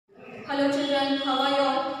Hello children, how are you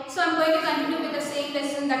all? So I am going to continue with the same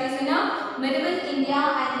lesson, that is in a medieval India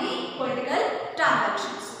and the political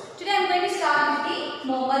transactions. Today I am going to start with the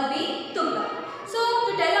Muhammad bin Tughlaq. So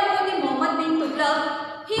to tell about the Muhammad bin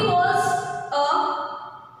Tughlaq, he was a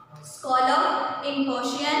scholar in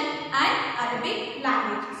Persian and Arabic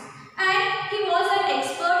languages, and he was an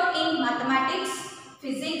expert in mathematics,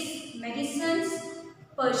 physics, medicines,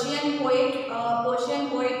 Persian poetry,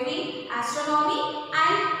 astronomy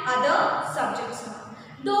and other subjects.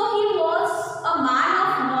 Though he was a man of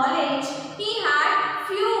knowledge, he had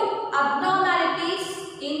few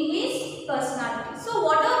abnormalities in his personality. So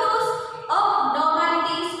what are those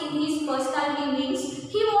abnormalities in his personality means?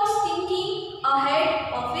 He was thinking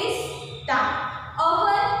ahead of his time,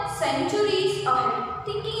 often centuries ahead.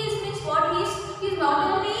 Thinking means what he is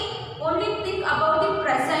not only think about the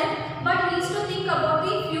present, but he is to think about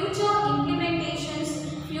the future implementations,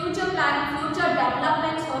 future plan, future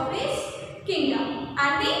developments of his kingdom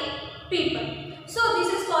and the people. So this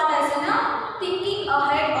is called as thinking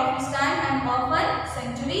ahead of his time and often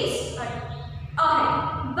centuries ahead.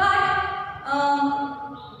 But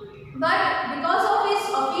because of his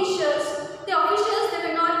officials, the officials, they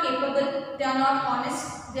were not capable, they are not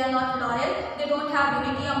honest, they are not loyal, they don't have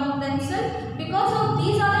unity among themselves. Because of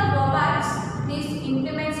these are the drawbacks, these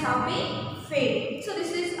implements have been failed. So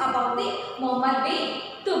this is about the Muhammad bin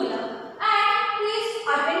Tughlaq. And please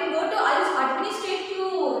go to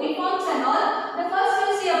administrative reforms and all. The first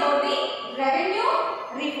we'll see about the revenue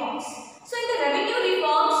reforms. So in the revenue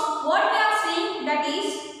reforms, what we are seeing, that is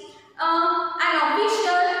an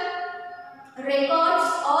official records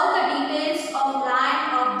all the details of land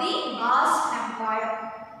of the vast empire.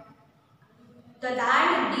 The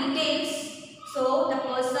land details, so the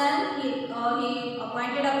person, he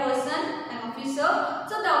appointed a person, an officer.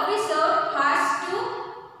 So the officer has to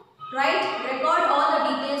record all the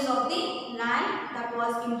details of the land that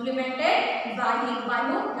was implemented by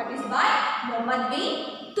whom? That is by Muhammad bin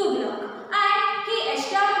Tughlaq. And he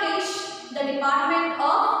established the Department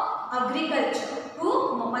of Agriculture to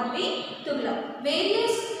Muhammad bin Tughlaq.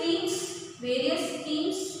 Various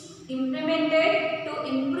schemes implemented to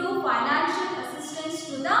improve financial assistance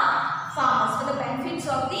to the farmers, for the benefits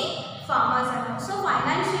of the farmers. And also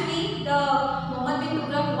financially, the Muhammad bin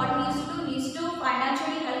Tughlaq, what he used to do, he used to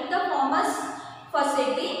financially help the farmers for say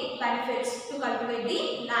the benefits to cultivate the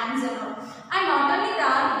lands and all. And not only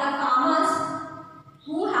that, the farmers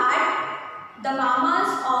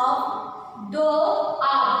of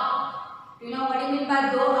Doab. You know what do you mean by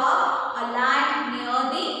Doab? A land near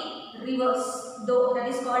the rivers. That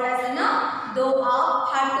is called as Doab,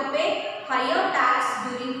 had to pay higher tax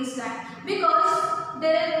during this time, because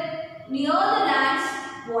near the lands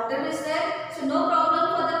water is there, so no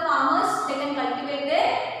problem for the farmers, they can cultivate their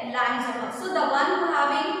lands and all. So the one who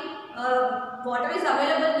having water is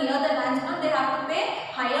available near the lands, they have to pay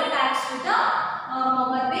higher tax to the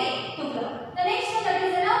Muhammad bin Tughlaq. The next one, that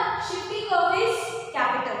is shifting of his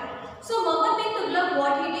capital. So Muhammad bin Tughlaq,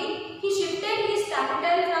 what he did, he shifted his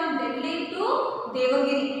capital from Delhi to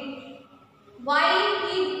Devagiri. Why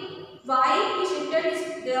he shifted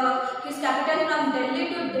his capital from Delhi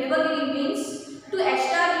to Devagiri means to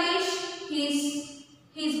establish his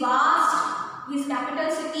capital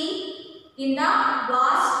city in the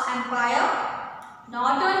vast empire.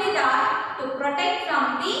 Not only that, to protect from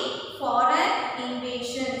the foreign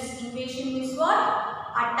invasions. Invasion means what?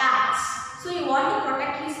 Attacks. So he want to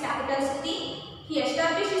protect his capital city. He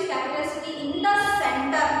established his capital city in the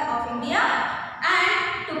center of India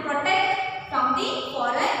and to protect from the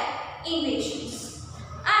foreign invasions.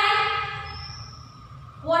 And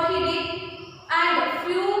what he did, and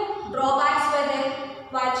few drawbacks were there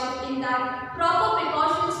while shifting that. Proper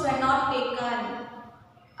precautions were not taken.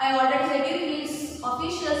 I already said his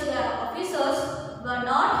officers were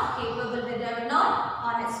not capable, they were not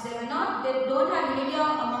honest, they don't have unity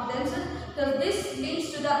among themselves. So this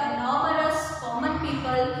leads to the enormous common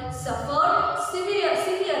people suffered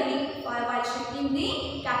severely while shifting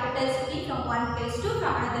the capital city from one place to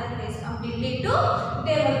another place, from Delhi to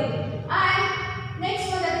Devagiri. And next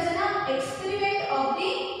one, that is an experiment of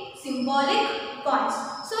the symbolic coins.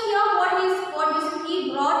 So here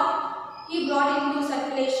he brought into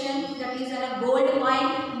circulation, that is a gold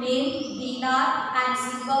coin named dinar and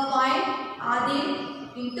silver coin adil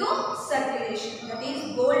into circulation. That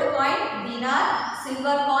is gold coin dinar,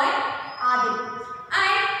 silver coin adil.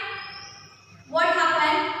 And what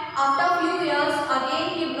happened? After few years, again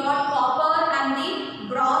he brought copper and the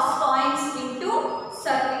brass coins into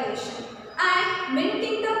circulation. And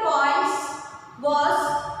minting the coins was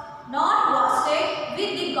not vested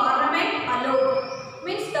with the government alone.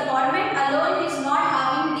 Means the government alone is not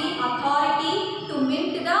having the authority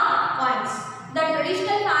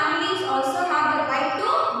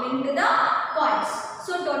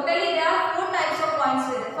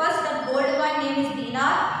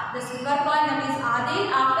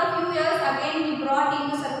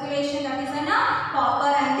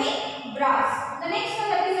copper and the brass. The next one,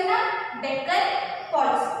 that is in a Deccan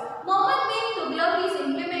policy. Muhammad bin Tughlaq is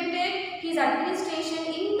implemented his administration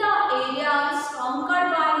in the areas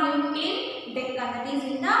conquered by him in Deccan, that is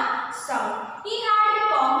in the south. He had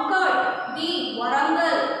conquered the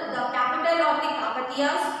Warangal, the capital of the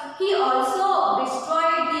Kakatiyas. He also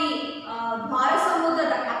destroyed the Bharasamudra,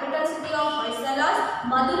 the capital city of Hoysalas.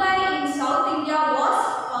 Madurai in South India was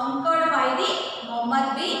conquered by the Muhammad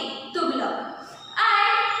bin Tughlaq.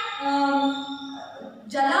 And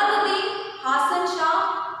Jalaluddin Hasan Shah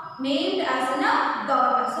named as a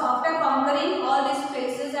governor. So after conquering all these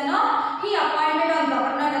places and he appointed a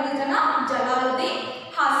governor, that is Jalaluddin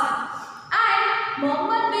Hasan. And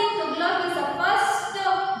Muhammad bin Tughlaq is the first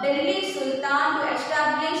Delhi Sultan to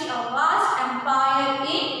establish a vast empire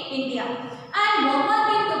in India. And Muhammad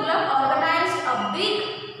bin Tughlaq organized a big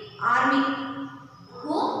army.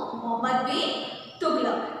 Who? Muhammad bin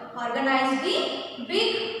Tughlaq organized the big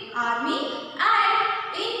army, and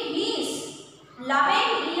in his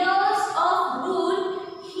 11 years of rule,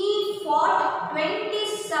 he fought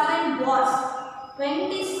 27 wars,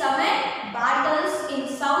 27 battles in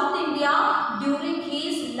South India during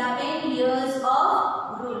his 11 years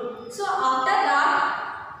of rule. So after that,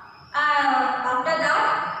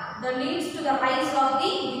 that leads to the rise of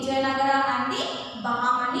the Vijayanagara and the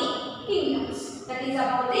Bahamani kingdoms. That is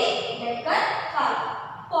about the Deccan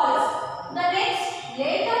policy. The next,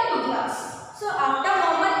 later Tughlaqs. So after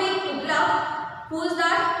Muhammad bin Tughlaq, who is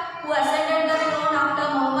that? Who ascended the throne after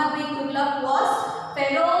Muhammad bin Tughlaq was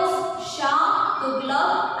Feroz Shah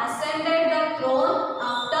Tughlaq. Ascended the throne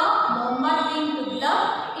after Muhammad bin Tughlaq.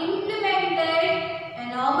 Implemented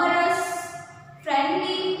numerous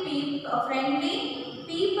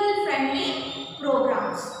people-friendly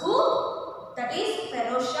programs. Who? That is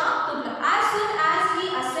Feroz Shah Tughlaq. As soon as he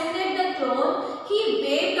ascended the throne, he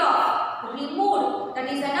waived off, removed, that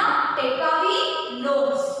is Tekavi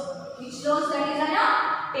loans. Which loans? That is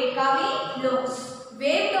Tekavi loans.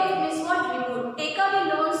 Waived off means what? Removed. Tekavi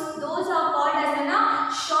loans, those are called as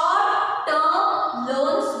short-term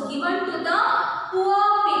loans given to the poor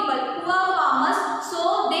people, poor farmers, so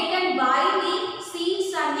they can buy the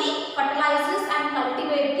seeds and the fertilizers and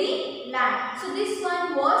cultivate the land. So this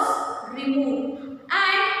one was removed.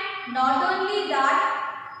 And not only that,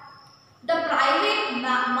 the private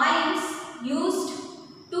mines used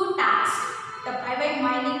to tax. The private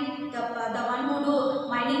mining, the one who do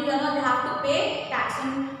mining, they have to pay tax.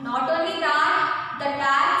 And not only that, the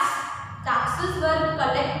taxes were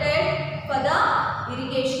collected for the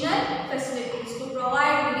irrigational facilities, to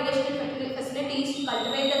provide irrigation facilities to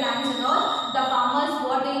cultivate the lands and all. The farmers,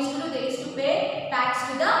 what they used to do, they used to pay tax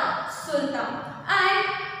to the Sultan. And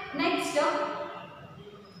next,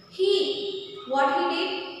 what he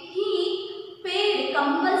did, he paid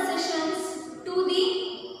compensations to the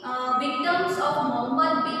victims of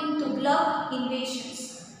Muhammad bin Tughlaq invasions.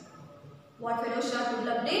 What Feroz Shah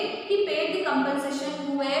Tughlaq did, he paid the compensation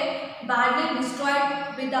who were badly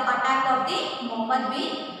destroyed with the attack of the Muhammad bin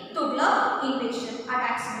Tughlaq invasion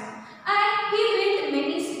attacks. And he built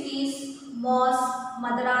many cities, mosques,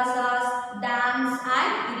 madrasas, dams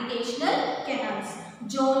and irrigational canals.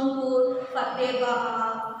 Jaunpur,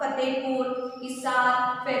 Fatehpur, Hisar,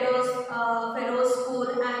 Ferozpur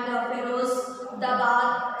and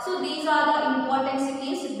Ferozabad. So these are the important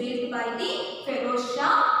cities built by the Feroz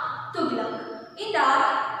Shah Tughlaq. In that,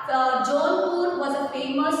 Jaunpur was a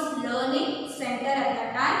famous learning center at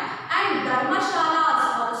that time, and dharmashalas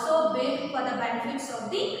also built for the benefits of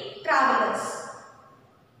the travelers.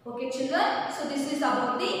 Okay children, so this is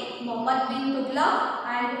about the Muhammad bin Tughlaq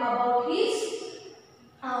and about his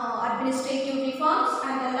administrative reforms.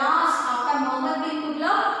 And the last, after Muhammad bin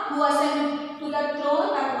Tughlaq, who ascended to the throne,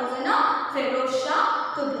 that was Feroz Shah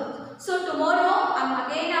Tughlaq. So tomorrow